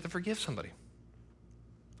 Sometimes you just have to forgive somebody.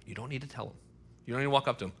 You don't need to tell them. You don't need to walk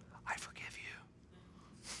up to them. I forgive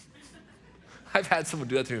you. I've had someone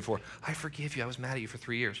do that to me before. I forgive you. I was mad at you for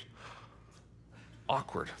 3 years.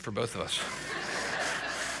 Awkward for both of us.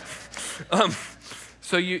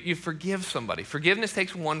 So you forgive somebody. Forgiveness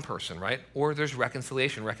takes one person, right? Or there's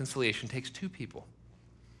reconciliation. Reconciliation takes two people.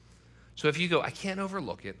 So if you go, I can't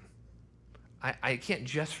overlook it. I can't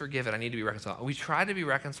just forgive it. I need to be reconciled. We try to be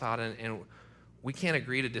reconciled, and we can't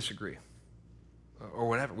agree to disagree or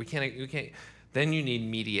whatever. We can't. Then you need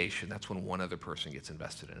mediation. That's when one other person gets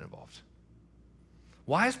invested and involved.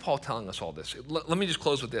 Why is Paul telling us all this? Let me just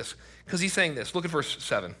close with this, because he's saying this. Look at verse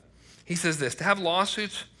 7. He says this, to have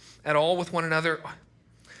lawsuits at all with one another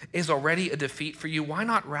is already a defeat for you. Why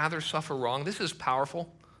not rather suffer wrong? This is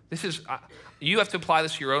powerful. You have to apply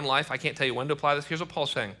this to your own life. I can't tell you when to apply this. Here's what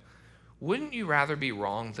Paul's saying. Wouldn't you rather be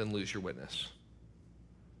wrong than lose your witness?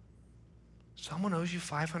 Someone owes you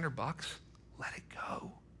 $500. Let it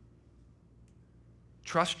go.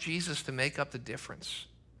 Trust Jesus to make up the difference.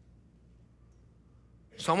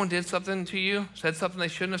 Someone did something to you, said something they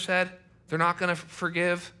shouldn't have said. They're not going to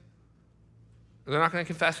forgive. They're not going to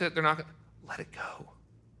confess it. Let it go.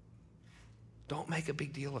 Don't make a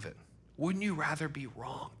big deal of it. Wouldn't you rather be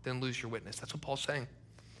wrong than lose your witness? That's what Paul's saying.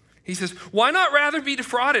 He says, why not rather be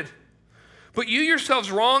defrauded? But you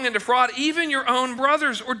yourselves wrong and defraud even your own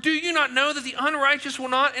brothers. Or do you not know that the unrighteous will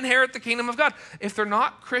not inherit the kingdom of God? If they're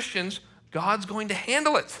not Christians, God's going to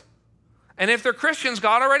handle it. And if they're Christians,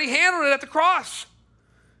 God already handled it at the cross.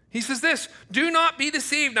 He says this, do not be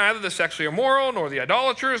deceived, neither the sexually immoral, nor the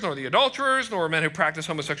idolaters, nor the adulterers, nor men who practice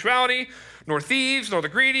homosexuality, nor thieves, nor the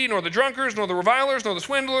greedy, nor the drunkards, nor the revilers, nor the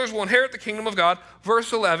swindlers will inherit the kingdom of God.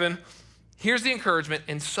 Verse 11, here's the encouragement,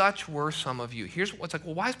 and such were some of you. Here's what's like,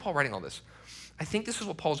 well, why is Paul writing all this? I think this is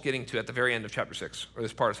what Paul's getting to at the very end of chapter 6, or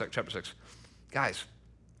this part of chapter 6. Guys,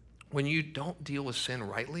 when you don't deal with sin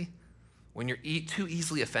rightly, when you're too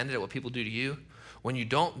easily offended at what people do to you, when you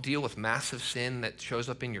don't deal with massive sin that shows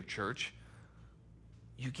up in your church,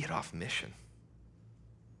 you get off mission.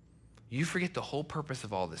 You forget the whole purpose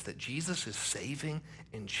of all this, that Jesus is saving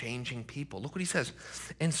and changing people. Look what he says.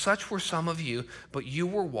 And such were some of you, but you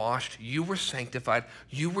were washed, you were sanctified,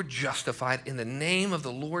 you were justified in the name of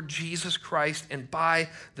the Lord Jesus Christ and by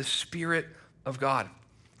the Spirit of God.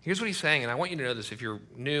 Here's what he's saying, and I want you to know this if you're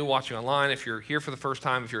new, watching online, if you're here for the first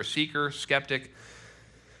time, if you're a seeker, skeptic.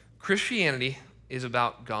 Christianity is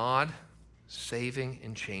about God saving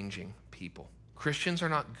and changing people. Christians are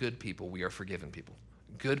not good people. We are forgiven people.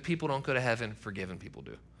 Good people don't go to heaven. Forgiven people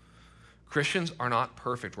do. Christians are not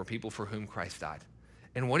perfect. We're people for whom Christ died.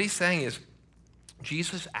 And what he's saying is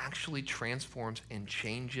Jesus actually transforms and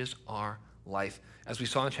changes our life. As we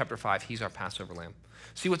saw in chapter 5, he's our Passover lamb.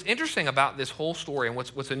 See, what's interesting about this whole story and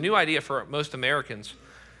what's a new idea for most Americans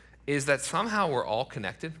is that somehow we're all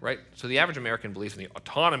connected, right? So the average American believes in the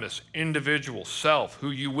autonomous individual self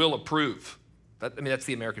who you will approve. That's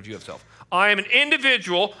the American view of self. I am an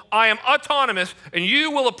individual, I am autonomous, and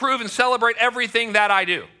you will approve and celebrate everything that I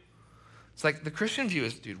do. It's like the Christian view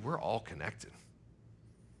is, dude, we're all connected.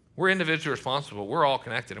 We're individually responsible, we're all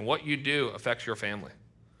connected, and what you do affects your family,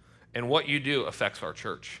 and what you do affects our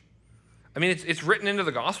church. I mean, it's written into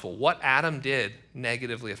the gospel. What Adam did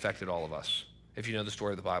negatively affected all of us, if you know the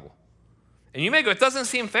story of the Bible. And you may go, it doesn't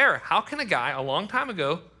seem fair. How can a guy a long time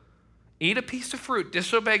ago eat a piece of fruit,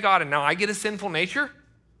 disobey God, and now I get a sinful nature?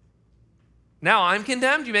 Now I'm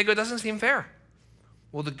condemned? You may go, it doesn't seem fair.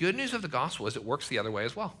 Well, the good news of the gospel is it works the other way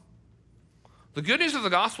as well. The good news of the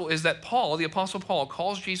gospel is that Paul, the Apostle Paul,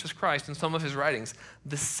 calls Jesus Christ in some of his writings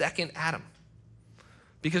the second Adam.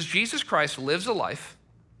 Because Jesus Christ lives a life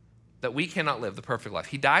that we cannot live, the perfect life.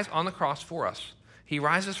 He dies on the cross for us. He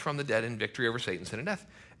rises from the dead in victory over Satan, sin, and death.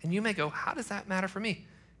 And you may go, how does that matter for me?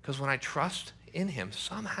 Because when I trust in him,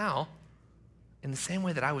 somehow, in the same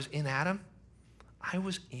way that I was in Adam, I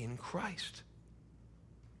was in Christ.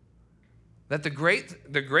 That the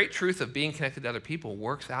great truth of being connected to other people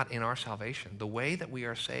works out in our salvation. The way that we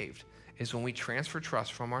are saved is when we transfer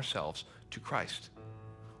trust from ourselves to Christ.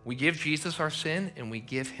 We give Jesus our sin and we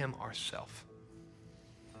give him ourself.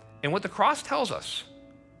 And what the cross tells us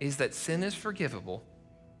is that sin is forgivable,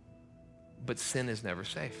 but sin is never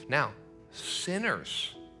safe. Now,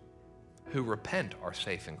 sinners who repent are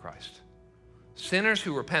safe in Christ. Sinners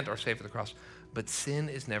who repent are safe at the cross, but sin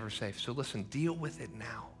is never safe. So listen, deal with it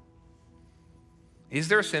now. Is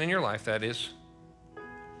there a sin in your life that is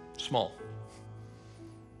small?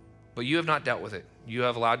 but you have not dealt with it. You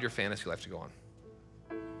have allowed your fantasy life to go on.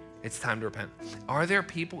 It's time to repent. Are there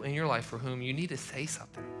people in your life for whom you need to say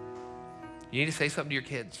something? You need to say something to your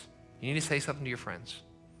kids. You need to say something to your friends.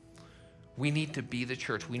 We need to be the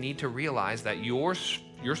church. We need to realize that your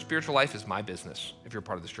spiritual life is my business if you're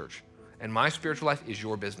part of this church. And my spiritual life is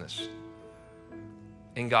your business.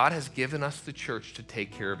 And God has given us the church to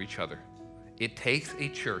take care of each other. It takes a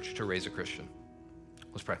church to raise a Christian.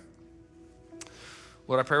 Let's pray.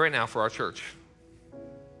 Lord, I pray right now for our church.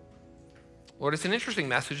 Lord, it's an interesting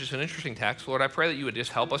message. It's an interesting text. Lord, I pray that you would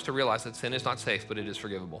just help us to realize that sin is not safe, but it is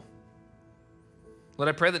forgivable. Lord,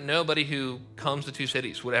 I pray that nobody who comes to Two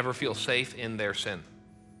Cities would ever feel safe in their sin,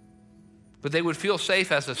 but they would feel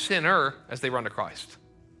safe as a sinner as they run to Christ.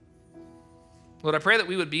 Lord, I pray that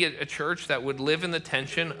we would be a church that would live in the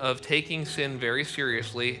tension of taking sin very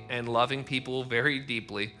seriously and loving people very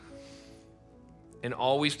deeply and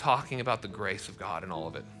always talking about the grace of God in all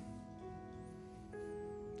of it.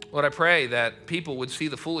 Lord, I pray that people would see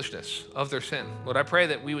the foolishness of their sin. Lord, I pray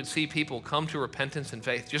that we would see people come to repentance and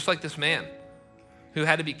faith, just like this man who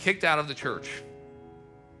had to be kicked out of the church.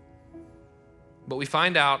 But we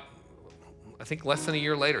find out, I think less than a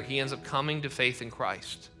year later, he ends up coming to faith in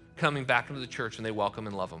Christ, coming back into the church, and they welcome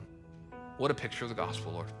and love him. What a picture of the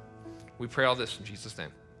gospel, Lord. We pray all this in Jesus'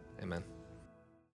 name. Amen.